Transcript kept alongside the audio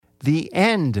the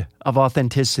end of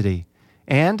authenticity.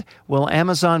 And will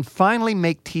Amazon finally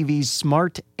make TVs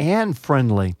smart and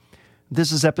friendly?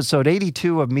 This is episode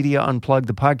 82 of Media Unplugged,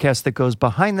 the podcast that goes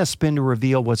behind the spin to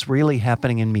reveal what's really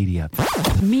happening in media.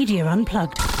 Media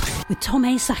Unplugged with Tom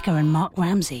Asacker and Mark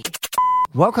Ramsey.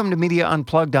 Welcome to Media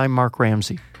Unplugged. I'm Mark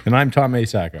Ramsey. And I'm Tom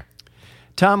Asacker.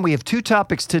 Tom, we have two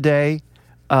topics today.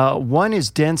 One is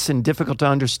dense and difficult to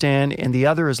understand, and the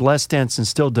other is less dense and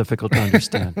still difficult to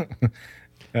understand.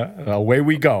 Away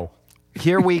we go.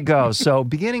 Here we go. So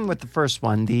beginning with the first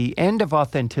one, the end of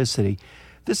authenticity.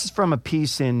 This is from a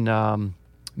piece in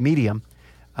Medium.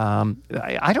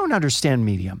 I don't understand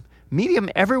Medium. Medium,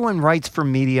 everyone writes for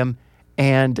Medium,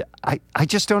 and I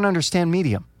just don't understand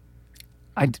Medium.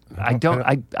 I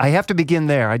have to begin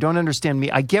there. I don't understand me.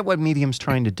 I get what Medium's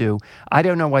trying to do. I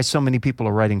don't know why so many people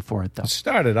are writing for it, though. It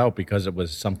started out because it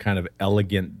was some kind of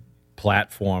elegant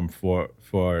platform for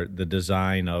the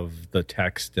design of the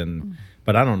text,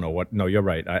 but I don't know what. No, you're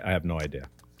right. I have no idea.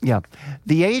 Yeah.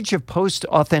 The age of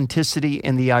post-authenticity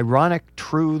and the ironic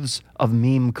truths of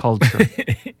meme culture.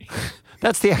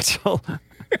 That's the actual...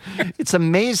 It's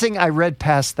amazing I read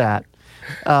past that.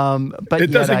 But it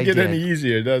doesn't get did. any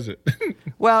easier, does it?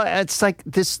 Well, it's like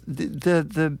this.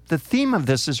 The theme of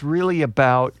this is really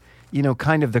about,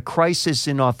 kind of the crisis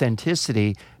in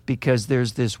authenticity, because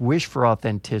there's this wish for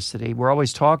authenticity. We're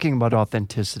always talking about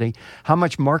authenticity. How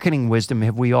much marketing wisdom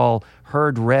have we all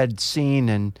heard, read, seen,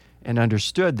 and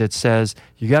understood that says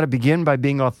you got to begin by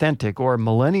being authentic, or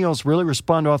millennials really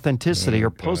respond to authenticity, or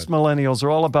post-millennials are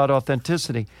all about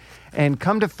authenticity, and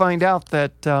come to find out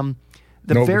that the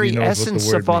very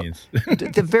essence of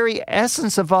the very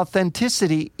essence of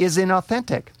authenticity is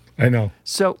inauthentic. I know.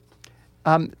 So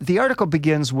the article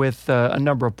begins with a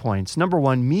number of points. Number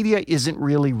one, media isn't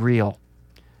really real.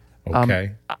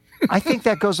 Okay. I think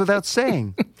that goes without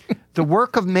saying. The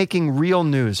work of making real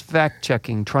news,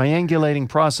 fact-checking, triangulating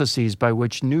processes by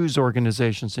which news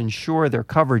organizations ensure their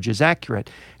coverage is accurate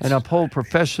and uphold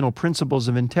professional principles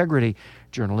of integrity.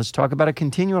 Journalists talk about it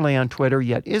continually on Twitter,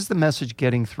 yet is the message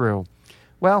getting through?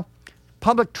 Well,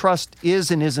 public trust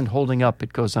is and isn't holding up,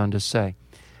 it goes on to say.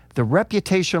 The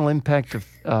reputational impact of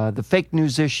the fake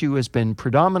news issue has been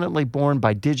predominantly borne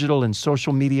by digital and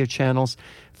social media channels.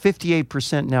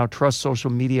 58% now trust social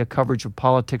media coverage of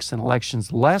politics and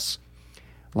elections less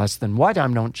than what?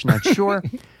 I'm not sure.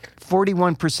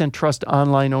 41% trust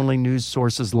online-only news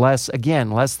sources less.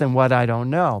 Again, less than what? I don't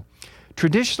know.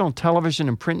 Traditional television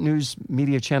and print news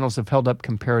media channels have held up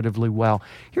comparatively well.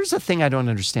 Here's the thing I don't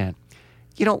understand.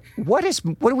 What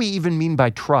do we even mean by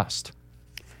trust?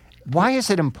 Why is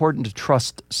it important to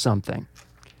trust something?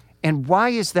 And why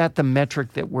is that the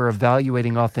metric that we're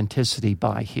evaluating authenticity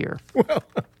by here? Well,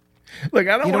 look,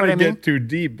 I don't want to get too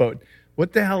deep, but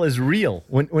what the hell is real?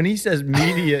 When he says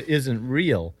media isn't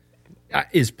real,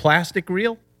 is plastic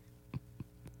real?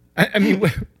 I mean,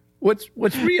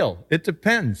 what's real? It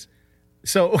depends.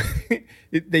 So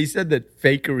they said that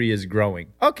fakery is growing.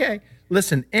 Okay,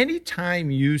 listen,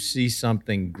 anytime you see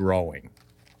something growing,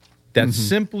 that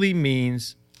simply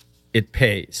means it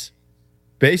pays.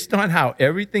 Based on how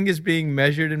everything is being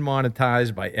measured and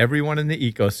monetized by everyone in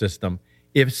the ecosystem,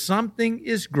 if something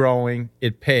is growing,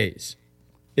 it pays.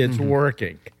 It's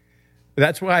working.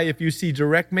 That's why if you see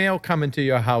direct mail come into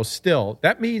your house still,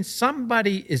 that means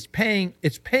somebody is paying,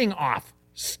 it's paying off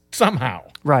somehow.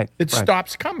 Right. It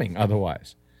stops coming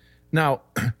otherwise. Now,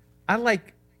 I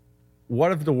like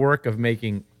what of the work of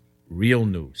making real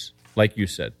news, like you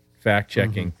said,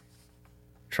 fact-checking,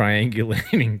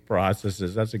 triangulating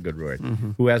processes. That's a good word.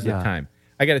 Who has the time?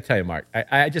 I got to tell you, Mark,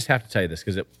 I just have to tell you this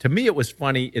because to me it was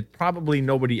funny. It probably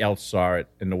nobody else saw it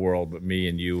in the world but me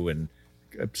and you and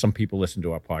some people listen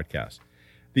to our podcast.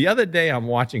 The other day I'm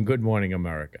watching Good Morning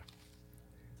America.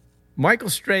 Michael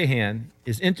Strahan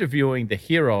is interviewing the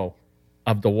hero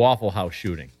of the Waffle House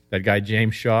shooting, that guy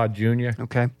James Shaw Jr.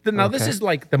 Okay. Now, this is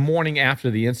like the morning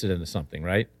after the incident or something,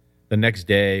 right? The next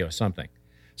day or something.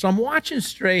 So I'm watching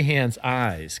Strahan's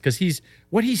eyes because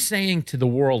what he's saying to the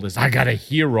world is, I got a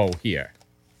hero here,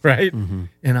 right? And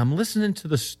I'm listening to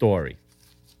the story.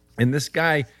 And this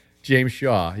guy, James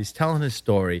Shaw, he's telling his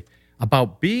story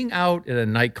about being out at a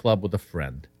nightclub with a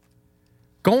friend,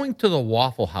 going to the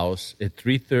Waffle House at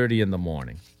 3:30 in the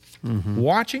morning,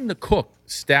 watching the cook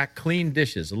stack clean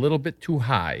dishes a little bit too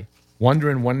high,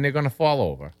 wondering when they're going to fall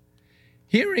over,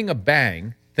 hearing a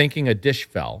bang, thinking a dish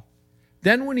fell.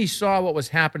 Then when he saw what was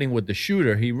happening with the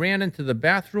shooter, he ran into the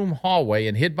bathroom hallway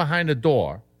and hid behind a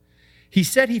door. He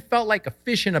said he felt like a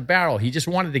fish in a barrel. He just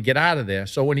wanted to get out of there.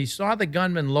 So when he saw the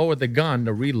gunman lower the gun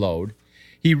to reload,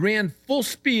 he ran full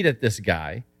speed at this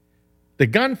guy. The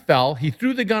gun fell. He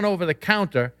threw the gun over the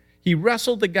counter. He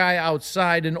wrestled the guy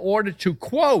outside in order to,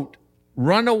 quote,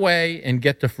 run away and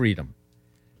get to freedom.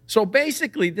 So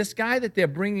basically, this guy that they're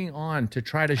bringing on to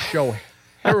try to show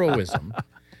heroism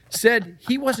said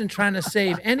he wasn't trying to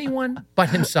save anyone but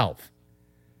himself.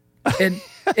 But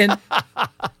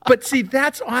see,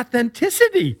 that's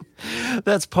authenticity.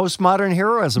 That's postmodern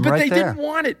heroism But right they there. didn't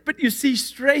want it. But you see,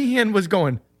 Strahan was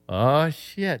going, oh,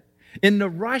 shit. In the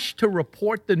rush to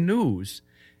report the news,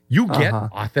 you get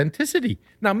authenticity.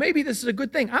 Now, maybe this is a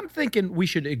good thing. I'm thinking we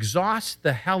should exhaust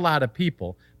the hell out of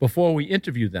people before we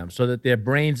interview them so that their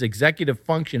brain's executive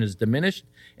function is diminished,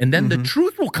 and then the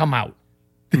truth will come out.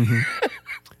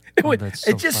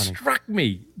 It just struck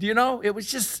me. Do you know? It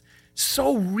was just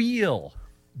so real,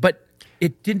 but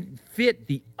it didn't fit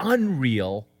the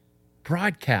unreal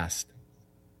broadcast.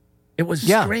 It was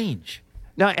strange.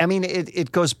 No, I mean,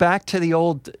 it goes back to the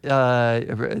old,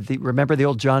 remember the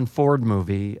old John Ford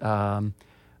movie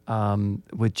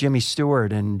with Jimmy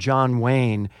Stewart and John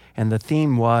Wayne, and the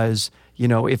theme was, you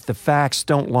know, if the facts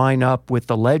don't line up with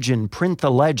the legend, print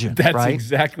the legend, That's right?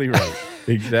 exactly right.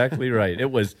 Exactly right. It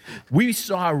was, we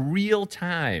saw real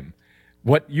time.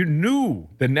 What you knew,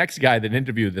 the next guy that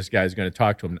interviewed this guy is going to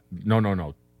talk to him.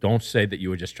 No. Don't say that you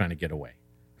were just trying to get away.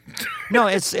 No,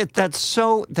 that's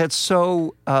so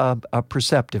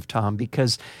perceptive, Tom,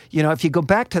 because, you know, if you go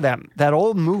back to that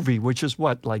old movie, which is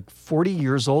what, like 40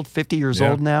 years old, 50 years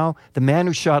old now, The Man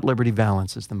Who Shot Liberty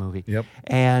Valance is the movie. Yep.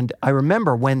 And I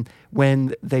remember when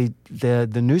the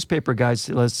newspaper guys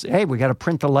said, hey, we got to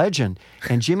print the legend.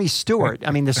 And Jimmy Stewart,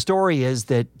 I mean, the story is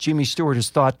that Jimmy Stewart is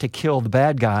thought to kill the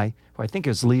bad guy, who I think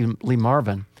is Lee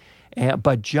Marvin.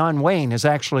 But John Wayne is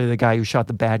actually the guy who shot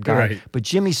the bad guy. Right. But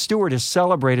Jimmy Stewart is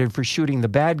celebrated for shooting the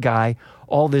bad guy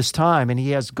all this time, and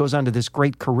he goes on to this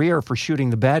great career for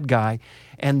shooting the bad guy.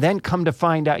 And then come to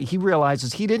find out, he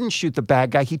realizes he didn't shoot the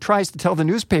bad guy. He tries to tell the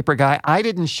newspaper guy, I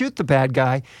didn't shoot the bad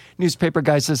guy. Newspaper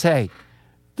guy says, hey,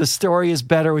 the story is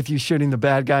better with you shooting the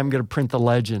bad guy. I'm going to print the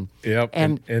legend. Yep.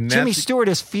 And Jimmy Stewart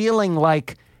is feeling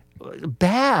like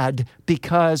bad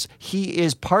because he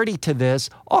is party to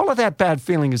this. All of that bad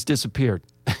feeling has disappeared.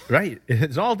 Right.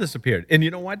 It's all disappeared. And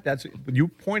you know what? That's you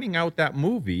pointing out that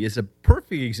movie is a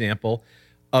perfect example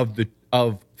of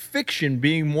fiction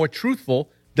being more truthful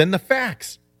than the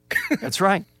facts. That's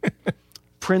right.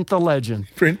 Print the legend.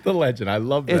 Print the legend. I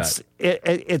love that.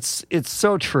 It's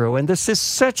so true. And this is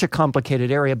such a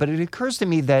complicated area, but it occurs to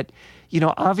me that, you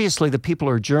know, obviously the people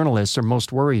who are journalists are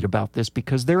most worried about this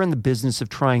because they're in the business of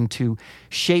trying to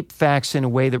shape facts in a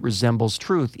way that resembles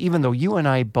truth, even though you and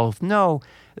I both know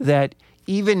that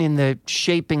even in the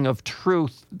shaping of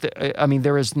truth, I mean,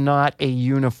 there is not a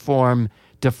uniform,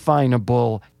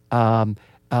 definable There's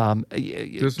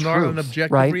truth, not an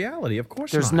objective right? reality. Of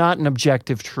course There's not an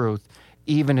objective truth,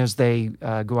 even as they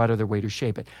go out of their way to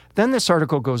shape it. Then this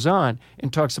article goes on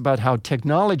and talks about how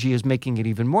technology is making it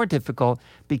even more difficult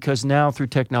because now through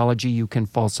technology you can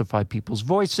falsify people's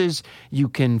voices, you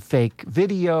can fake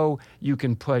video, you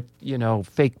can put, you know,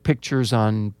 fake pictures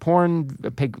on porn,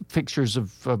 pictures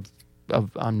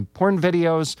on porn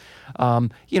videos.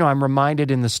 You know, I'm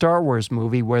reminded in the Star Wars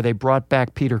movie where they brought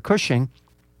back Peter Cushing,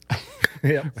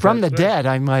 from the dead,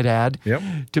 I might add,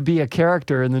 to be a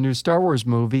character in the new Star Wars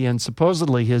movie. And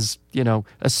supposedly his, you know,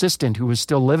 assistant, who was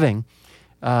still living,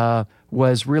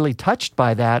 was really touched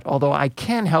by that, although I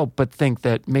can't help but think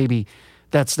that maybe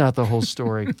that's not the whole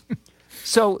story.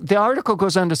 So the article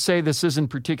goes on to say this isn't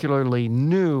particularly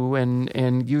new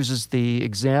and uses the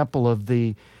example of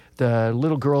the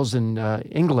little girls in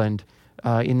England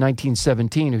in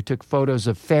 1917 who took photos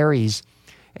of fairies.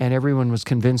 And everyone was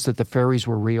convinced that the fairies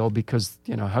were real because,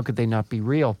 you know, how could they not be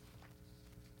real?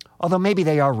 Although maybe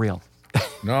they are real.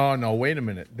 No, wait a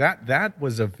minute. That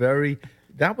was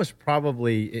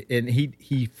probably, and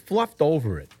he fluffed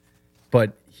over it,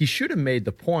 but he should have made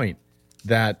the point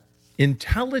that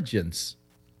intelligence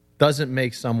doesn't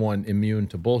make someone immune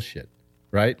to bullshit,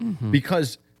 right? Mm-hmm.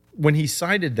 Because when he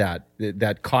cited that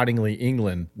Cottingley,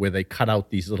 England, where they cut out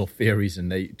these little fairies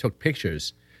and they took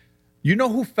pictures, you know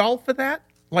who fell for that?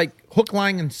 Like hook,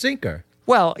 line, and sinker.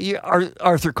 Well,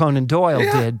 Arthur Conan Doyle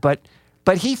did, but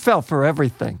he fell for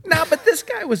everything. No, but this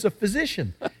guy was a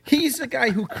physician. He's the guy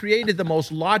who created the most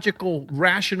logical,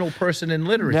 rational person in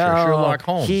literature, Sherlock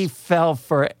Holmes. He fell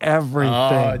for everything.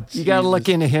 Oh, you got to look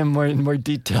into him in more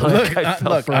detail.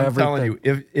 Look, I'm telling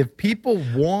you, if people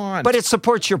want... But it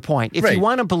supports your point. If you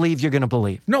want to believe, you're going to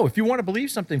believe. No, if you want to believe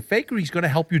something, fakery's going to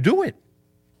help you do it.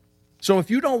 So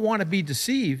if you don't want to be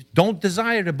deceived, don't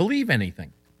desire to believe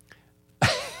anything.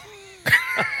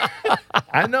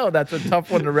 I know that's a tough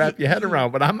one to wrap your head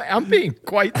around, but I'm being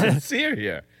quite sincere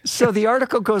here. So the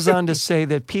article goes on to say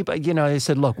that people, they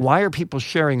said, look, why are people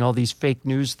sharing all these fake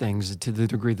news things to the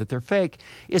degree that they're fake?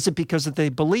 Is it because that they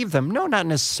believe them? No, not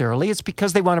necessarily. It's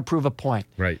because they want to prove a point.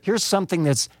 Right. Here's something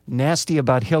that's nasty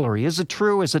about Hillary. Is it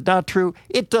true? Is it not true?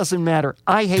 It doesn't matter.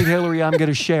 I hate Hillary. I'm going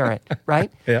to share it.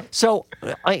 Right? Yeah. So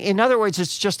in other words,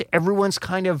 it's just everyone's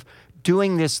kind of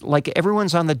doing this, like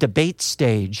everyone's on the debate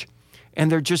stage,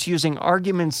 and they're just using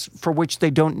arguments for which they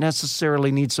don't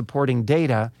necessarily need supporting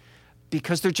data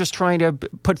because they're just trying to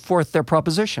put forth their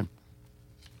proposition.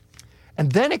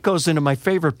 And then it goes into my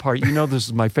favorite part. This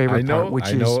is my favorite part, which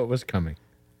I know it was coming.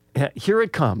 Here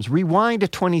it comes. Rewind to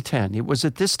 2010. It was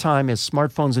at this time, as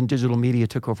smartphones and digital media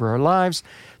took over our lives,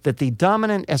 that the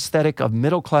dominant aesthetic of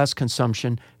middle-class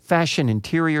consumption, fashion,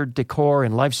 interior, decor,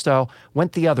 and lifestyle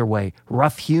went the other way.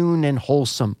 Rough-hewn and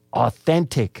wholesome.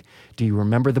 Authentic. Do you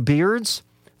remember the beards?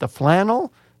 The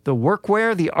flannel? The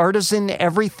workwear? The artisan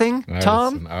everything?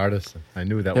 Tom? Artisan. I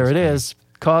knew that there was it coming. is.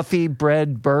 Coffee,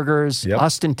 bread, burgers, Yep.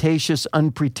 ostentatious,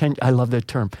 I love that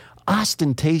term.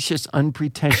 Ostentatious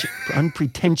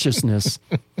unpretentiousness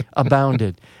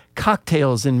abounded.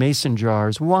 Cocktails in mason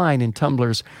jars, wine in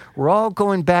tumblers. We're all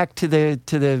going back to the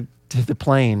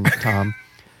plane, Tom.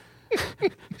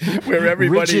 Where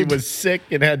everybody Rigid- was sick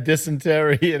and had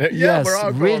dysentery. And, Yes, we're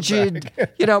all going rigid.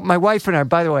 back. My wife and I.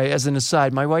 By the way, as an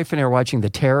aside, my wife and I are watching The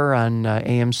Terror on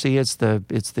AMC. It's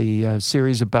the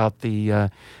series about the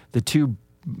two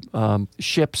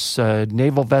ships,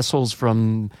 naval vessels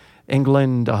from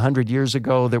England 100 years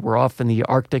ago that were off in the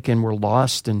Arctic and were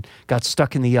lost and got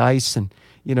stuck in the ice. And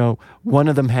one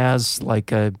of them has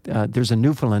there's a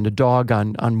Newfoundland, a dog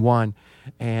on one.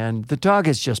 And the dog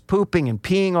is just pooping and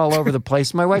peeing all over the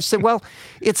place. My wife said, well,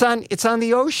 it's on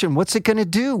the ocean. What's it going to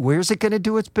do? Where's it going to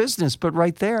do its business? But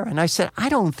right there. And I said, I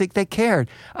don't think they cared.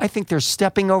 I think they're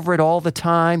stepping over it all the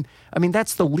time. I mean,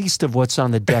 that's the least of what's on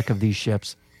the deck of these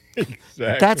ships.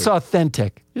 Exactly. That's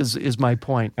authentic, is my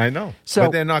point. I know. So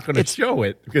but they're not going to show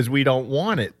it because we don't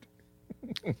want it.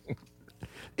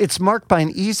 It's marked by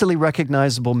an easily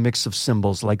recognizable mix of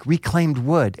symbols like reclaimed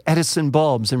wood, Edison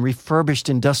bulbs, and refurbished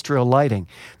industrial lighting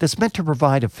that's meant to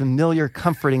provide a familiar,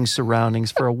 comforting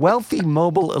surroundings for a wealthy,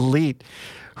 mobile elite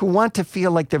who want to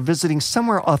feel like they're visiting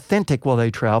somewhere authentic while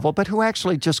they travel, but who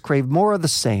actually just crave more of the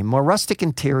same, more rustic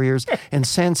interiors and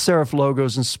sans serif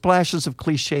logos and splashes of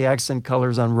cliche accent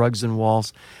colors on rugs and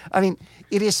walls. I mean,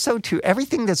 it is so true.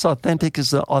 Everything that's authentic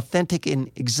is authentic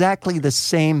in exactly the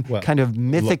same kind of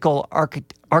mythical,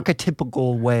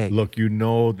 archetypical way. Look,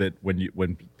 that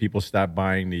when people start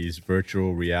buying these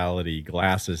virtual reality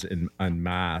glasses en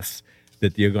masse,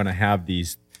 that you're going to have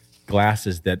these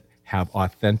glasses that have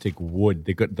authentic wood.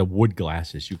 They got the wood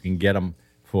glasses. You can get them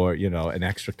for an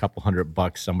extra couple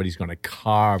 $100. Somebody's going to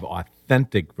carve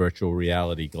authentic virtual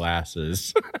reality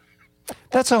glasses.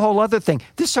 That's a whole other thing.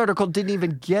 This article didn't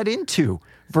even get into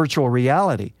virtual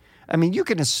reality. I mean, you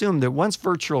can assume that once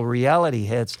virtual reality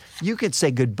hits, you could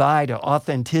say goodbye to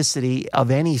authenticity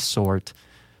of any sort.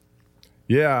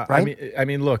 Yeah, right? I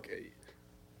mean, look.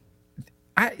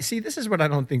 I see. This is what I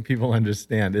don't think people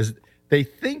understand: is they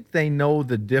think they know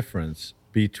the difference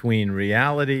between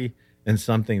reality and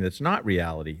something that's not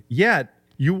reality. Yet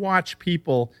you watch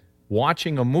people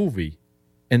watching a movie,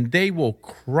 and they will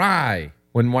cry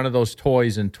when one of those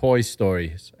toys in Toy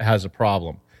Story has a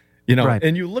problem. Right.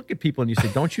 And you look at people and you say,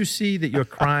 don't you see that you're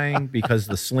crying because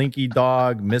the Slinky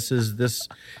dog misses this?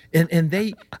 And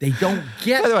they don't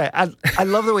get. By the way, I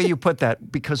love the way you put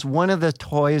that, because one of the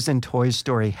toys in Toy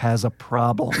Story has a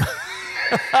problem.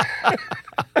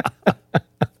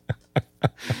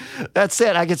 That's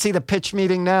it. I can see the pitch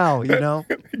meeting now,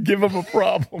 Give them a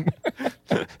problem.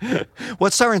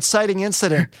 What's our inciting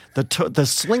incident? The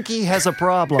Slinky has a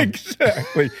problem.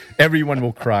 Exactly. Everyone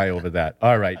will cry over that.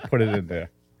 All right, put it in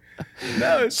there.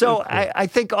 No, so I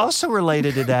think also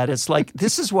related to that, it's like,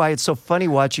 this is why it's so funny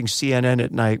watching CNN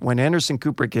at night when Anderson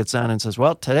Cooper gets on and says,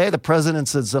 well, today the president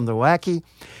said something wacky,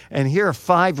 and here are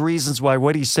 5 reasons why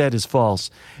what he said is false.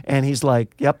 And he's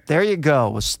like, yep, there you go.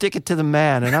 We'll stick it to the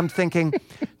man. And I'm thinking,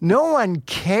 no one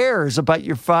cares about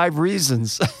your 5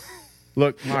 reasons.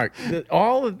 Look, Mark,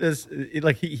 all of this,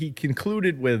 like he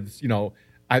concluded with,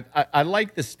 I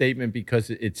like the statement because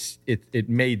it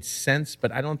made sense,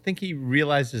 but I don't think he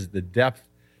realizes the depth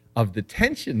of the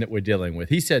tension that we're dealing with.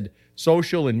 He said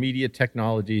social and media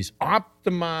technologies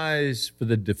optimize for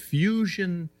the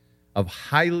diffusion of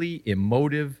highly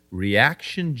emotive,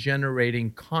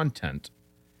 reaction-generating content,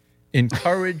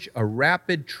 encourage a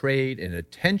rapid trade in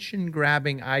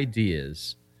attention-grabbing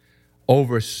ideas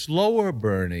over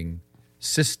slower-burning,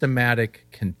 systematic,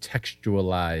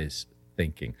 contextualized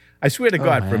thinking. I swear to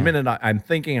God, for a minute, I'm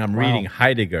thinking I'm reading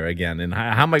Heidegger again, and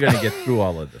how am I going to get through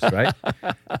all of this, right?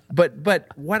 But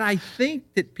what I think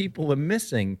that people are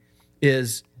missing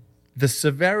is the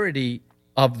severity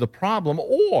of the problem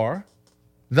or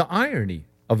the irony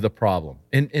of the problem.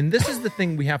 And this is the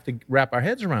thing we have to wrap our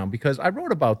heads around, because I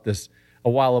wrote about this a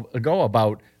while ago,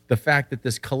 about the fact that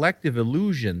this collective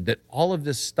illusion that all of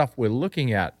this stuff we're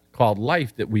looking at called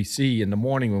life that we see in the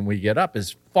morning when we get up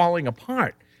is falling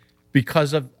apart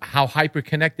because of how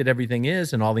hyper-connected everything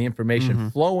is and all the information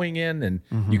flowing in, and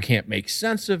you can't make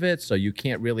sense of it, so you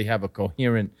can't really have a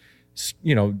coherent,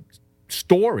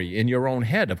 story in your own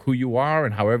head of who you are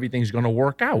and how everything's going to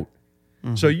work out.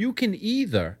 So you can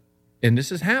either, and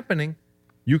this is happening,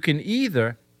 you can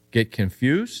either get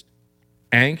confused,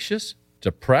 anxious,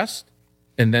 depressed,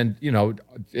 and then,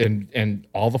 and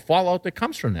all the fallout that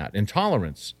comes from that,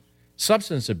 intolerance,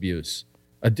 substance abuse,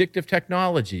 addictive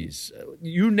technologies,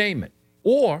 you name it.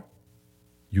 Or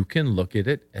you can look at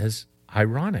it as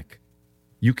ironic.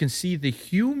 You can see the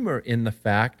humor in the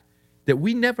fact that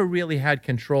we never really had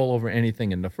control over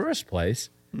anything in the first place.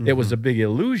 It was a big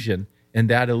illusion, and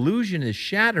that illusion is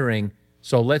shattering.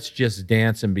 So let's just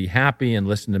dance and be happy and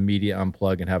listen to Media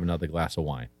Unplug and have another glass of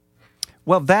wine.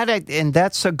 Well,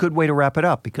 that's a good way to wrap it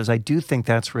up, because I do think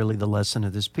that's really the lesson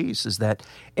of this piece, is that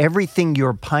everything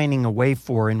you're pining away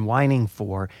for and whining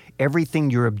for,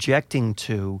 everything you're objecting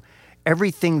to,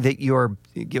 everything that you're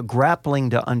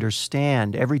grappling to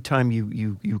understand, every time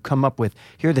you come up with,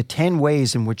 here are the 10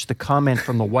 ways in which the comment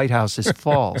from the White House is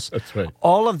false. That's right.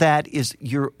 All of that is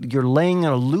you're laying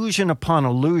an illusion upon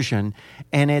illusion,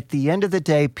 and at the end of the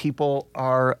day, people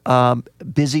are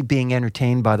busy being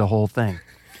entertained by the whole thing.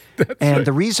 And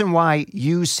the reason why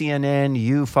you, CNN,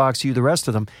 you, Fox, you, the rest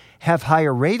of them, have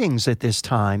higher ratings at this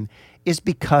time is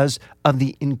because of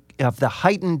the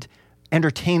heightened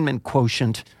entertainment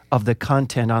quotient of the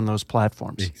content on those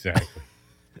platforms. Exactly.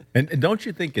 And don't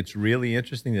you think it's really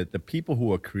interesting that the people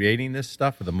who are creating this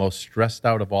stuff are the most stressed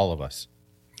out of all of us?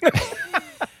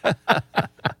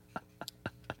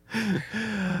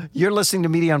 You're listening to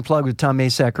Media Unplugged with Tom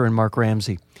Masacker and Mark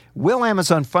Ramsey. Will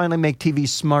Amazon finally make TV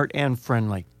smart and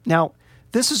friendly? Now,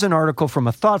 this is an article from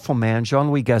a thoughtful man,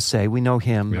 Jean-Louis Gasset. We know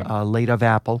him, late of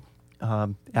Apple,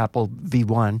 Apple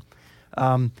V1.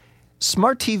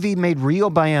 Smart TV made real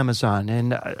by Amazon.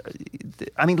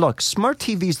 And, look, smart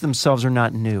TVs themselves are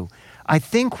not new. I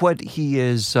think what he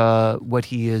is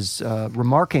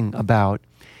remarking about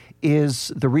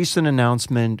is the recent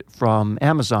announcement from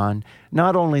Amazon,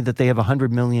 not only that they have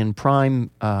 100 million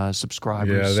Prime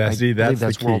subscribers, that's that's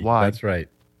the key. worldwide. That's right.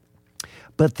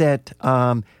 But that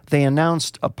they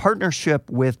announced a partnership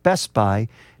with Best Buy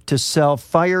to sell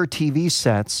Fire TV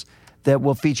sets that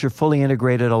will feature fully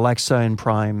integrated Alexa and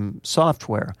Prime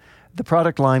software. The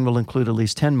product line will include at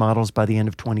least 10 models by the end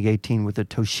of 2018, with a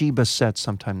Toshiba set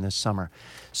sometime this summer.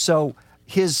 So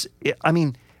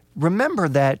remember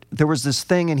that there was this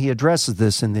thing, and he addresses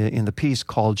this in the piece,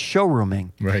 called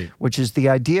showrooming, right? Which is the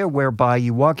idea whereby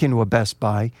you walk into a Best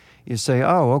Buy, you say,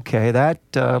 "Oh, okay, that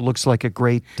looks like a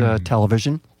great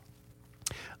television.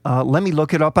 Let me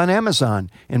look it up on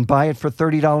Amazon and buy it for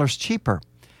 $30 cheaper,"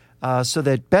 so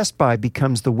that Best Buy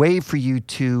becomes the way for you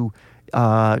to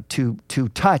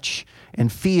touch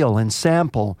and feel and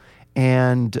sample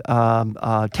and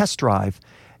test drive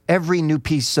every new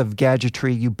piece of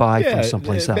gadgetry you buy from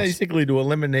someplace else. Basically to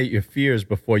eliminate your fears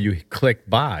before you click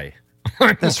buy.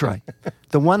 That's right.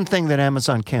 The one thing that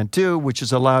Amazon can't do, which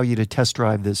is allow you to test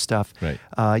drive this stuff,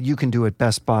 right. You can do at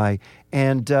Best Buy.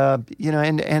 And,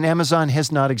 and Amazon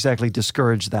has not exactly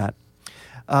discouraged that.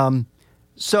 And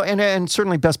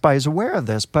certainly Best Buy is aware of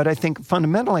this, but I think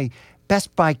fundamentally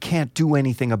Best Buy can't do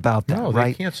anything about that, no,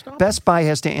 right? They can't stop Best Buy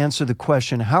has to answer the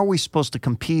question, how are we supposed to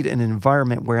compete in an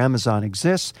environment where Amazon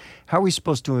exists? How are we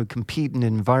supposed to compete in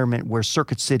an environment where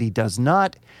Circuit City does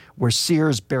not, where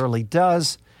Sears barely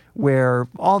does, where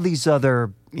all these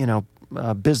other,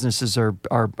 businesses are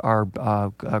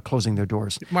closing their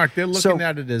doors? Mark, they're looking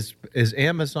at it as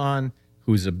Amazon,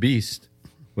 who's a beast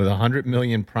with 100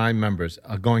 million Prime members,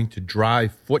 are going to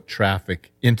drive foot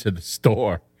traffic into the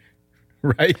store.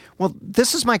 Right. Well,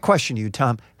 this is my question to you,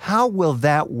 Tom. How will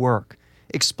that work?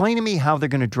 Explain to me how they're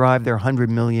going to drive their 100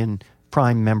 million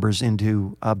Prime members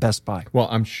into Best Buy. Well,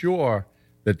 I'm sure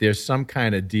that there's some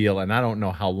kind of deal, and I don't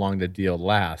know how long the deal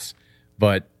lasts,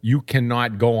 but you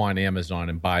cannot go on Amazon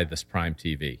and buy this Prime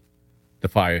TV, the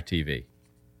Fire TV.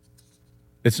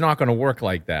 It's not going to work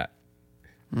like that.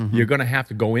 Mm-hmm. You're going to have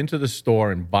to go into the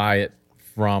store and buy it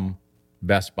from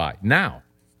Best Buy. Now,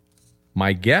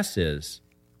 my guess is,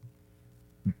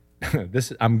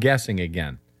 I'm guessing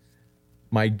again.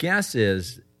 My guess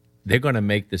is they're going to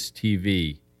make this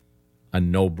TV a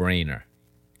no-brainer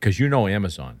because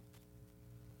Amazon.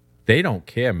 They don't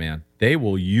care, man. They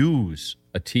will use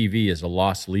a TV as a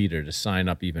loss leader to sign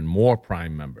up even more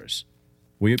Prime members.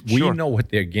 We know what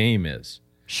their game is.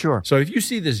 Sure. So if you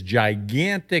see this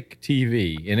gigantic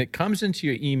TV and it comes into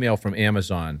your email from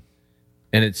Amazon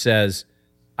and it says,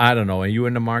 I don't know, are you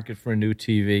in the market for a new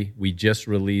TV? We just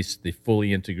released the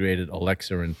fully integrated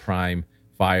Alexa and Prime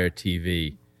Fire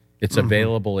TV. It's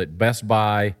available at Best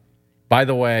Buy. By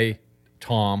the way,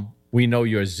 Tom, we know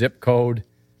your zip code.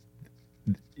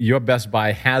 Your Best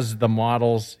Buy has the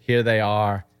models. Here they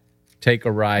are. Take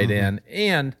a ride in.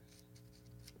 And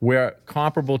where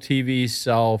comparable TVs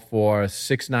sell for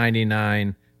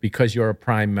 $699 because you're a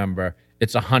Prime member,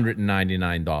 it's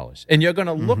 $199. And you're going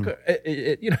to look,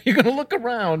 you're going to look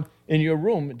around in your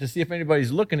room to see if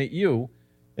anybody's looking at you,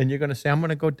 and you're going to say, I'm going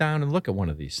to go down and look at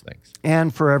one of these things.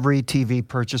 And for every TV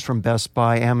purchase from Best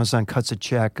Buy, Amazon cuts a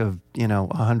check of,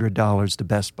 $100 to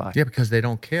Best Buy. Yeah, because they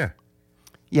don't care.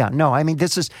 Yeah, no, I mean,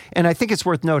 this is, and I think it's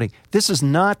worth noting, this is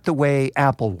not the way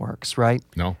Apple works, right?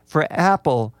 No. For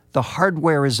Apple, the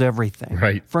hardware is everything.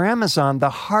 Right. For Amazon, the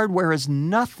hardware is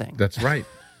nothing. That's right.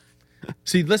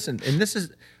 See, listen, and this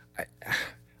is,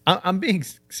 I'm being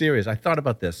serious. I thought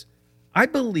about this. I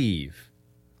believe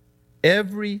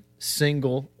every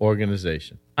single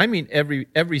organization,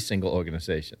 every single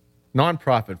organization,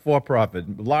 nonprofit,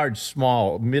 for-profit, large,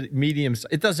 small, medium,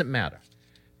 it doesn't matter.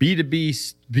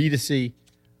 B2B, B2C,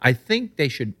 I think they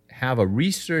should have a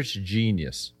research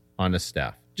genius on the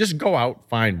staff. Just go out,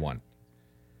 find one.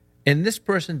 And this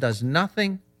person does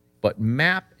nothing but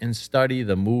map and study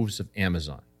the moves of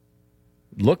Amazon.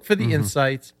 Look for the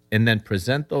insights and then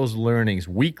present those learnings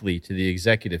weekly to the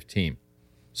executive team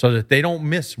so that they don't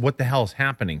miss what the hell's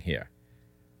happening here.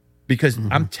 Because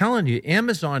I'm telling you,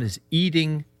 Amazon is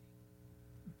eating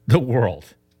the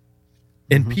world,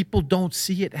 and people don't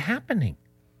see it happening.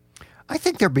 I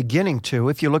think they're beginning to.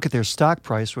 If you look at their stock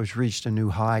price, which reached a new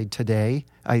high today,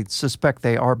 I suspect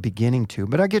they are beginning to.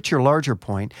 But I get your larger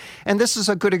point. And this is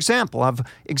a good example of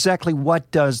exactly what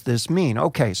does this mean.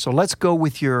 Okay, so let's go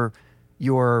with your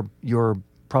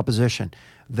proposition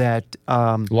that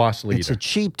loss leader. It's a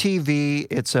cheap TV.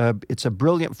 It's a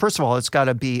brilliant. First of all, it's got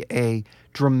to be a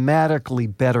dramatically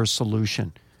better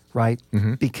solution, right?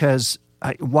 Because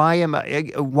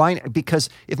because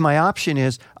if my option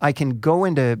is I can go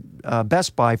into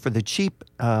Best Buy for the cheap,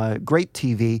 great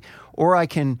TV, or I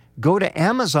can go to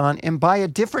Amazon and buy a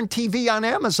different TV on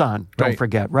Amazon. Don't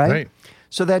forget, right?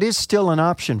 So that is still an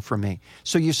option for me.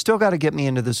 So you still got to get me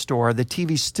into the store. The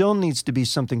TV still needs to be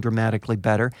something dramatically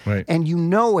better. Right. And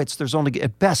there's only,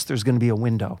 at best, there's going to be a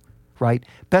window, right?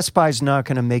 Best Buy's not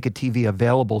going to make a TV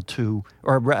available to,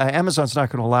 or Amazon's not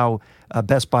going to allow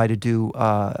Best Buy to do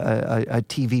a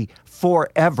TV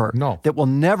forever that will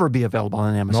never be available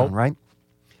on Amazon, right?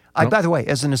 By the way,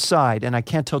 as an aside, and I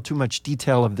can't tell too much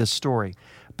detail of this story,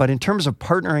 but in terms of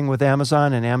partnering with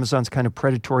Amazon and Amazon's kind of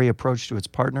predatory approach to its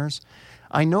partners,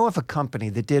 I know of a company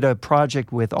that did a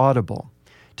project with Audible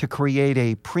to create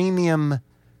a premium,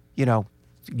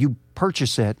 you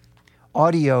purchase it,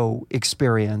 audio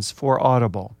experience for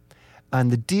Audible.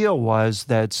 And the deal was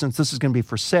that since this is going to be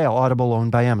for sale, Audible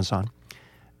owned by Amazon,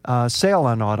 sale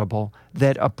on Audible,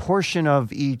 that a portion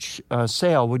of each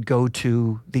sale would go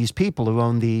to these people who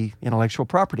own the intellectual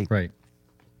property. Right.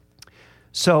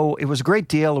 So it was a great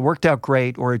deal. It worked out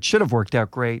great, or it should have worked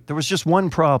out great. There was just one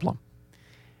problem.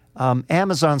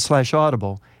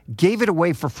 Amazon/Audible gave it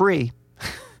away for free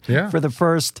for the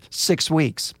first 6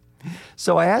 weeks.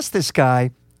 So I asked this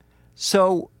guy,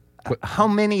 how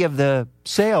many of the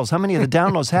sales, how many of the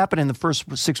downloads happened in the first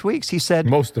 6 weeks? He said,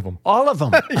 most of them. All of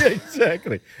them. Yeah,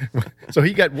 exactly. So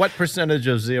he got what percentage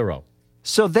of zero?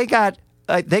 So they got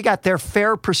their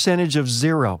fair percentage of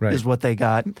zero is what they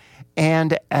got.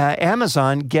 And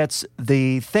Amazon gets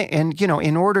the thing, and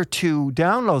in order to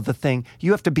download the thing,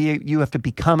 you have to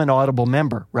become an Audible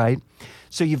member, right?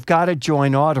 So you've got to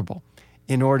join Audible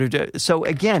in order to. So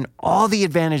again, all the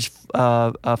advantage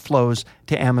flows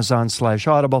to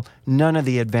Amazon/Audible. None of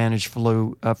the advantage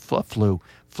flows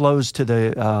to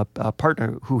the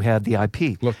partner who had the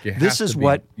IP. Look,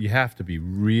 you have to be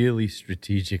really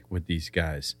strategic with these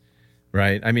guys,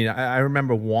 right? I mean, I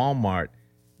remember Walmart.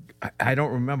 I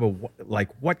don't remember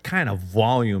what kind of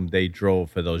volume they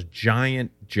drove for those giant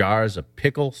jars of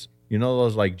pickles. You know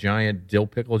those giant dill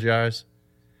pickle jars?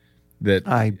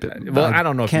 I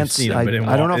don't know if you've seen them, but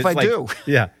I don't know if I do.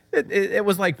 Yeah, it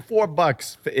was like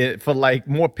 $4 for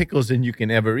more pickles than you can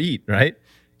ever eat, right?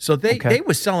 So they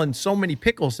were selling so many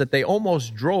pickles that they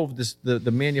almost drove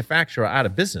the manufacturer out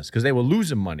of business because they were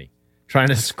losing money trying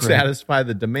to great. satisfy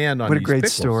the demand on What a these great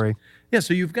pickles. story. Yeah,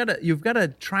 so you've got to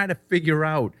try to figure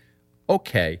out,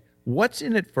 okay, what's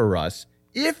in it for us?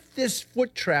 If this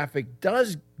foot traffic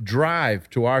does drive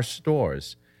to our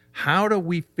stores, how do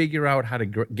we figure out how to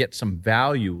get some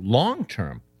value long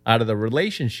term out of the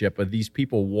relationship of these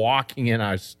people walking in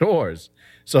our stores,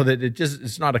 so that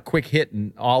it's not a quick hit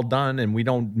and all done and we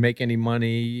don't make any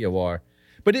money?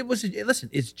 But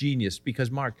it's genius,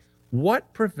 because Mark,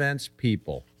 what prevents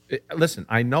people? Listen,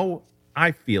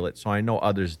 I feel it, so I know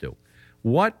others do.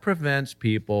 What prevents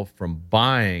people from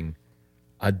buying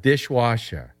a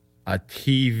dishwasher, a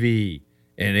TV,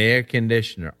 an air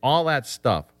conditioner, all that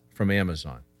stuff from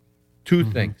Amazon? Two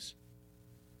things.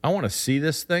 I want to see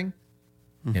this thing,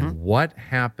 and what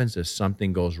happens if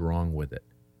something goes wrong with it.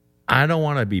 I don't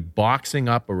want to be boxing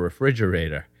up a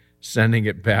refrigerator, sending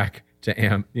it back to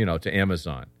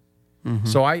Amazon.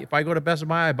 So if I go to Best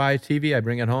Buy, I buy a TV, I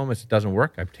bring it home. If it doesn't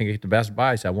work, I take it to Best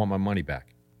Buy, I say I want my money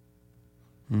back.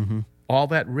 All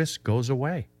that risk goes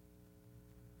away.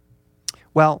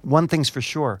 Well, one thing's for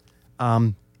sure,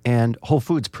 and Whole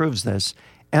Foods proves this.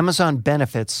 Amazon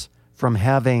benefits from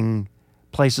having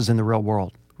places in the real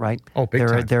world, right? Oh, big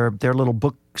time. They're little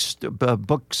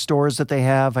bookstores that they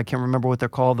have. I can't remember what they're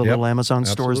called, the little Amazon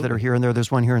stores that are here and there.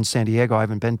 There's one here in San Diego. I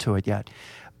haven't been to it yet.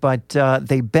 But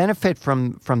they benefit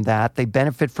from that. They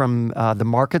benefit from the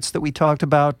markets that we talked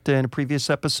about in a previous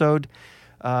episode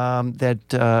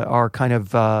that are kind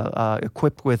of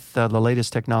equipped with the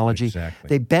latest technology. Exactly.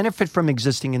 They benefit from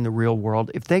existing in the real world.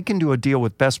 If they can do a deal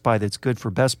with Best Buy that's good for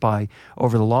Best Buy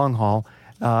over the long haul,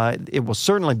 it will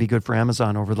certainly be good for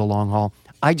Amazon over the long haul.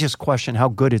 I just question how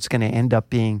good it's going to end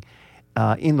up being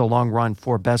in the long run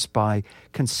for Best Buy,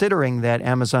 considering that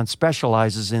Amazon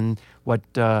specializes in what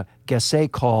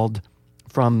Gasset called,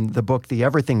 from the book The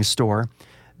Everything Store,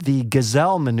 the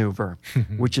gazelle maneuver,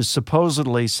 which is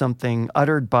supposedly something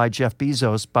uttered by Jeff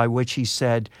Bezos, by which he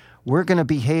said, we're going to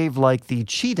behave like the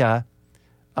cheetah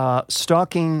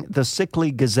stalking the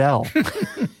sickly gazelle.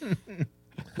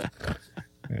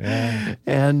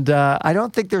 And I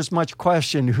don't think there's much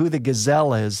question who the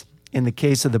gazelle is in the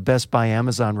case of the Best Buy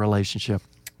Amazon relationship.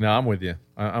 No, I'm with you.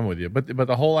 I'm with you. But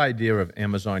the whole idea of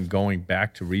Amazon going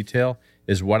back to retail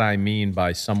is what I mean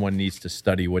by someone needs to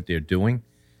study what they're doing.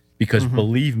 Because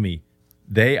believe me,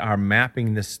 they are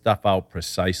mapping this stuff out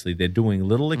precisely. They're doing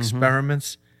little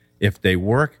experiments. If they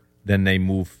work, then they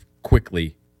move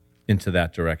quickly into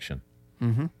that direction.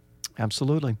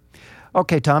 Absolutely.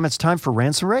 Okay, Tom, it's time for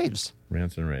Rants and Raves.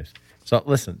 Rants and raves. So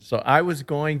listen, I was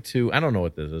going to, I don't know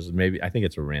what this is. Maybe, I think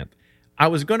it's a rant. I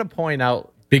was going to point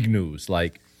out big news.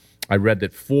 Like, I read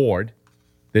that Ford,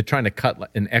 they're trying to cut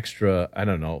an extra, I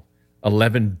don't know,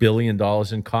 $11 billion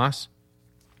in costs.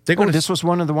 This was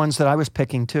one of the ones that I was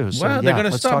picking too. So, they're going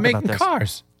to stop making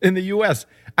cars in the U.S.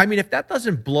 I mean, if that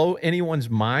doesn't blow anyone's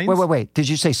minds. Wait. Did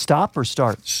you say stop or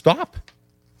start? Stop.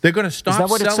 They're going to stop selling.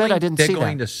 Is that what it said? I didn't see that. They're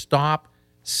going to stop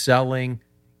selling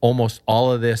almost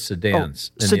all of their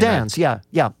sedans. Sedans, yeah.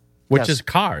 Which is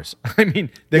cars. I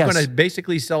mean, they're going to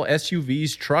basically sell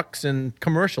SUVs, trucks, and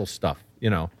commercial stuff,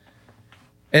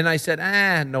 And I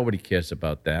said, nobody cares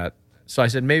about that. So I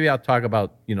said, maybe I'll talk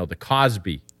about, the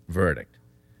Cosby verdict.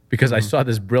 Because I saw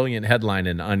this brilliant headline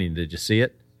in The Onion. Did you see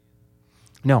it?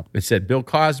 No. It said, Bill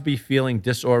Cosby feeling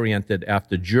disoriented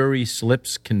after jury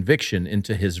slips conviction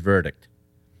into his verdict.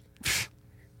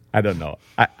 I don't know.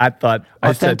 I thought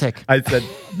authentic. I said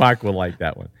Mark will like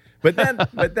that one. But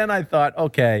then I thought,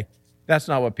 okay, that's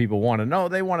not what people want to know.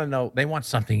 They want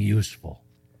something useful.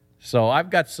 So I've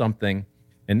got something,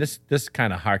 and this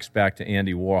kind of harks back to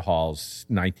Andy Warhol's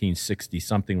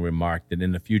 1960-something remark that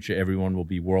in the future everyone will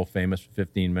be world famous for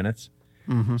 15 minutes.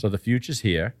 So the future's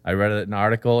here. I read an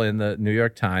article in the New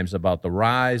York Times about the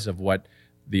rise of what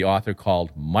the author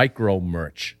called micro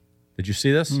merch. Did you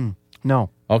see this?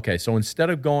 No. Okay, so instead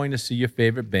of going to see your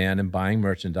favorite band and buying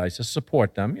merchandise to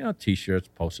support them, T-shirts,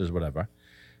 posters, whatever,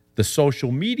 the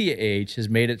social media age has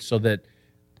made it so that,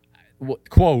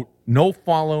 quote, no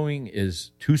following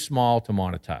is too small to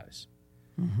monetize.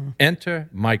 Enter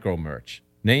micro merch,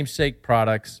 namesake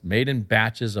products made in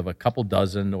batches of a couple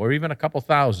dozen or even a couple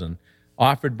thousand,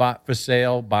 offered for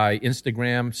sale by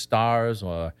Instagram stars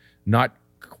or not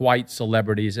quite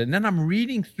celebrities. And then I'm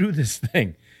reading through this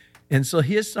thing. And so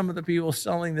here's some of the people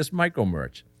selling this micro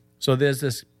merch. So there's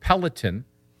this Peloton.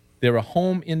 They're a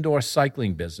home indoor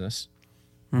cycling business.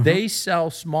 They sell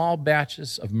small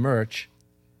batches of merch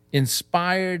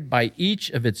inspired by each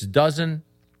of its dozen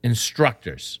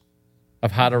instructors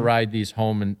of how to ride these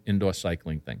home and indoor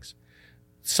cycling things.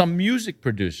 Some music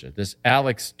producer, this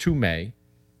Alex Toomey,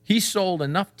 he sold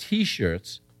enough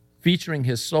T-shirts featuring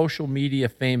his social media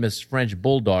famous French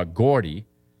bulldog, Gordy,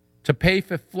 to pay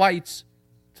for flights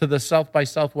to the South by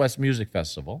Southwest Music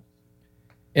Festival.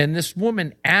 And this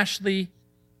woman, Ashley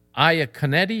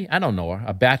Iaconetti, I don't know her,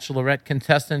 a Bachelorette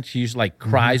contestant. She usually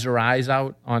cries her eyes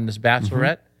out on this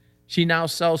Bachelorette. She now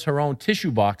sells her own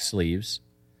tissue box sleeves.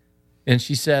 And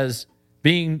she says,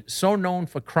 being so known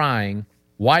for crying,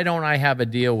 why don't I have a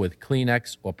deal with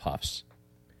Kleenex or Puffs?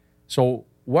 So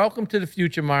welcome to the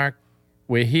future, Mark.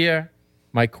 We're here.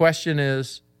 My question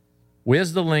is,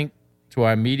 where's the link to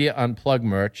our Media Unplugged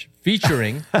merch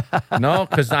featuring, no,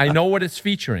 because I know what it's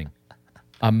featuring,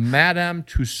 a Madame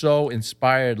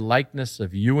Tussauds-inspired likeness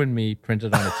of you and me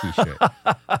printed on a T-shirt.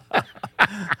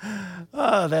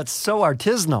 Oh, that's so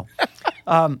artisanal.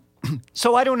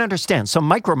 So I don't understand. So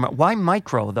why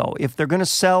micro, though? If they're going to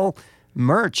sell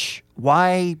merch,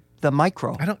 why the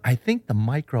micro? I think the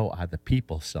micro are the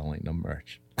people selling the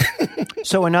merch.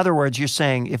 So in other words, you're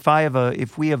saying if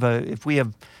we have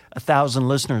 1,000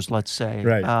 listeners, let's say,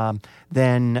 right.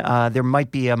 Then there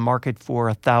might be a market for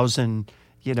 1,000,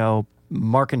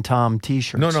 Mark and Tom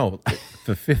T-shirts. No,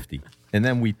 for 50, and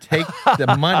then we take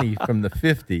the money from the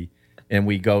 50, and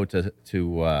we go to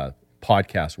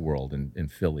Podcast World in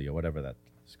Philly or whatever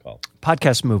that's called.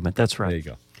 Podcast Movement. That's right. There you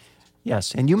go.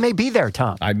 Yes, and you may be there,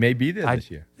 Tom. I may be there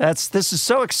this year. This is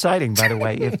so exciting, by the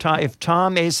way. If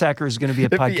Tom Asacker is going to be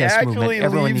at Podcast Movement,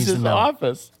 everyone needs to know.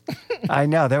 Office. I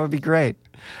know, that would be great.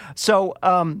 So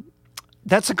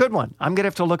that's a good one. I'm going to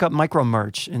have to look up micro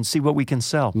merch and see what we can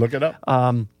sell. Look it up.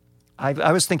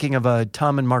 I was thinking of a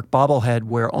Tom and Mark bobblehead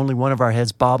where only one of our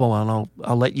heads bobble, and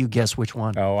I'll let you guess which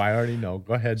one. Oh, I already know.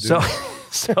 Go ahead.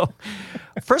 So,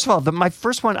 first of all, my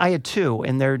first one, I had two,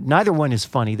 and neither one is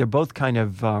funny. They're both kind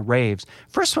of raves.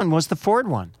 First one was the Ford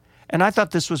one, and I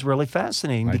thought this was really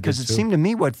fascinating because it seemed to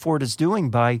me what Ford is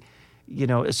doing by,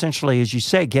 essentially, as you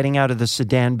say, getting out of the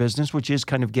sedan business, which is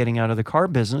kind of getting out of the car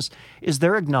business, is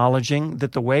they're acknowledging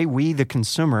that the way we, the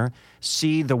consumer,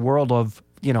 see the world of,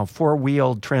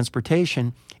 four-wheeled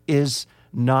transportation is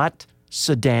not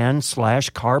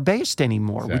sedan/car based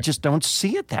anymore. Exactly. We just don't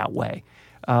see it that way.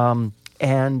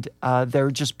 And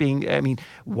they're just being,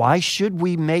 why should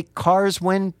we make cars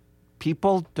when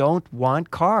people don't want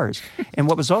cars? And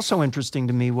what was also interesting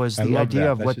to me was the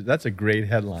idea of that's a great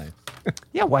headline.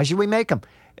 Yeah, why should we make them?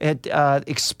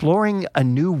 Exploring a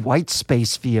new white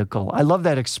space vehicle. I love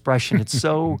that expression. It's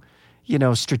so,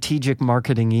 strategic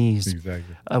marketing-ease.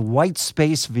 Exactly. A white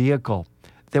space vehicle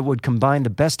that would combine the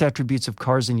best attributes of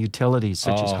cars and utilities,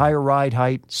 such as higher ride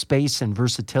height, space, and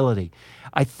versatility.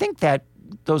 I think that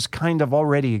those kind of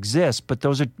already exist, but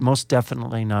those are most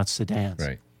definitely not sedans.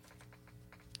 Right.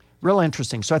 Real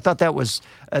interesting. So I thought that was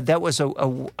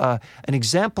an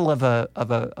example of a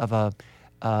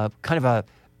kind of a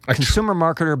consumer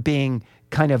marketer being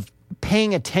kind of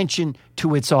paying attention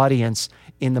to its audience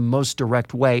in the most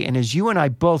direct way. And as you and I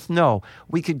both know,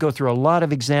 we could go through a lot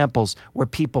of examples where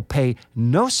people pay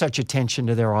no such attention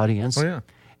to their audience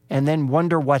and then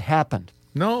wonder what happened.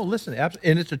 No, listen,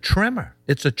 and it's a tremor.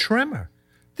 It's a tremor.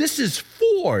 This is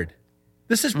Ford.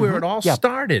 This is where it all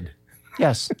started.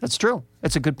 Yes, that's true.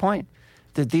 That's a good point.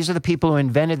 These are the people who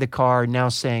invented the car now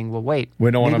saying, well, wait,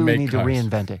 we don't want to make need cars. To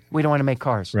reinvent it. We don't want to make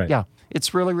cars. Right. Yeah,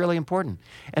 it's really, really important.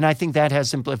 And I think that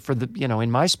has, for the, in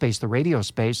my space, the radio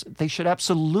space, they should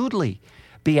absolutely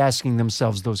be asking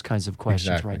themselves those kinds of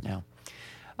questions right now.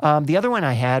 The other one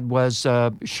I had was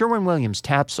Sherwin-Williams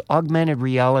taps augmented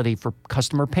reality for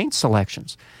customer paint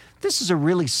selections. This is a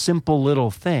really simple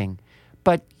little thing,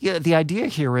 but the idea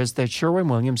here is that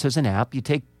Sherwin-Williams has an app. You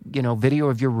take, video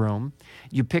of your room,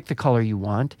 you pick the color you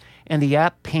want, and the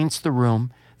app paints the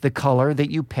room the color that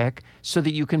you pick so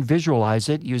that you can visualize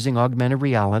it using augmented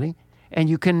reality, and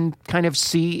you can kind of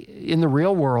see in the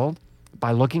real world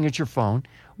by looking at your phone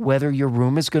whether your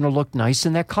room is going to look nice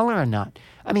in that color or not.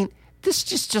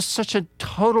 This is just such a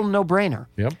total no-brainer.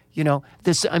 Yep.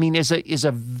 This, is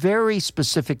a very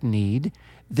specific need.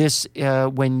 This,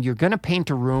 when you're going to paint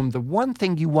a room, the one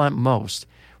thing you want most,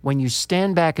 when you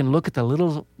stand back and look at the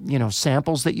little,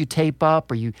 samples that you tape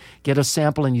up, or you get a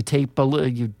sample and you tape paint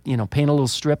a little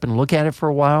strip and look at it for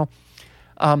a while,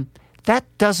 that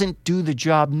doesn't do the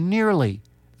job nearly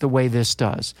the way this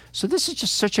does. So this is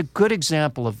just such a good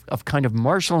example of kind of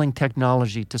marshaling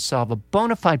technology to solve a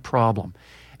bona fide problem,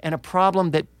 and a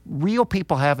problem that real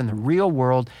people have in the real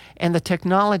world, and the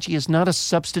technology is not a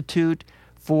substitute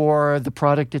for the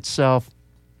product itself.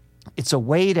 It's a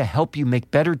way to help you make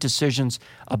better decisions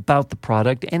about the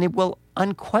product, and it will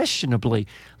unquestionably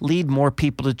lead more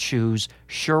people to choose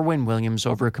Sherwin-Williams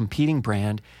over a competing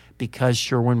brand, because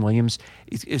Sherwin-Williams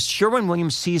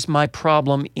sees my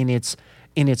problem in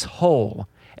its whole,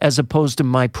 as opposed to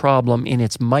my problem in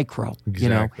its micro.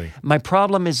 Exactly. You know? My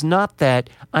problem is not that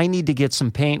I need to get some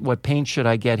paint. What paint should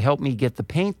I get? Help me get the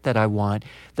paint that I want.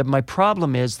 That my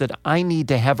problem is that I need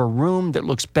to have a room that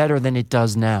looks better than it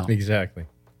does now. Exactly.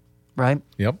 Right?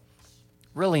 Yep.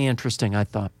 Really interesting, I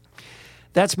thought.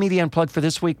 That's Media Unplugged for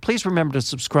this week. Please remember to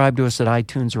subscribe to us at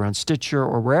iTunes or on Stitcher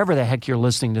or wherever the heck you're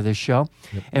listening to this show.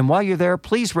 Yep. And while you're there,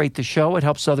 please rate the show. It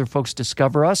helps other folks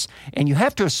discover us. And you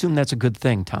have to assume that's a good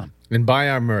thing, Tom. And buy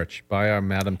our merch. Buy our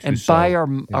Madame Tussauds. And buy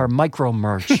our micro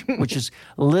merch, which is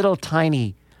little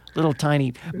tiny.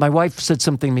 My wife said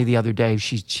something to me the other day.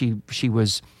 She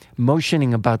was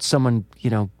motioning about someone,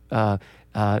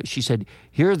 she said,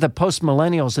 here are the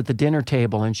post-millennials at the dinner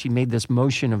table. And she made this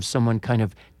motion of someone kind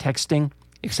of texting,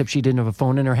 except she didn't have a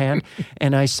phone in her hand.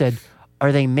 And I said,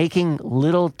 are they making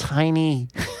little tiny...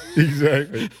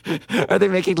 Exactly. Are they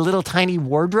making little tiny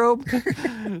wardrobe?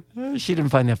 She didn't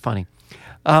find that funny.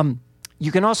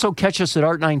 You can also catch us at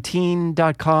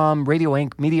art19.com, Radio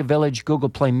Inc., Media Village, Google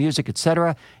Play Music,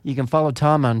 etc. You can follow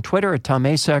Tom on Twitter at Tom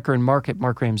Asacker and Mark at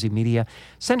Mark Ramsey Media.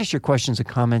 Send us your questions and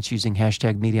comments using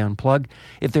hashtag Media Unplugged.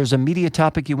 If there's a media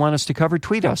topic you want us to cover,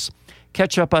 tweet us.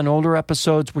 Catch up on older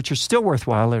episodes, which are still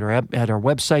worthwhile, at our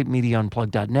website,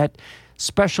 MediaUnplugged.net.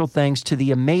 Special thanks to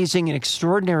the amazing and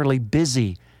extraordinarily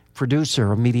busy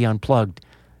producer of Media Unplugged,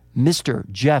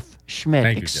 Mr. Jeff Schmidt.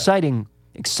 Thank you,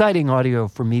 Exciting audio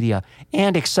for media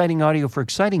and exciting audio for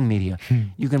exciting media.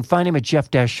 You can find him at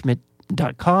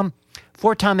jeff-schmidt.com.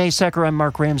 For Tom Asacker, I'm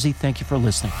Mark Ramsey. Thank you for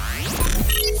listening.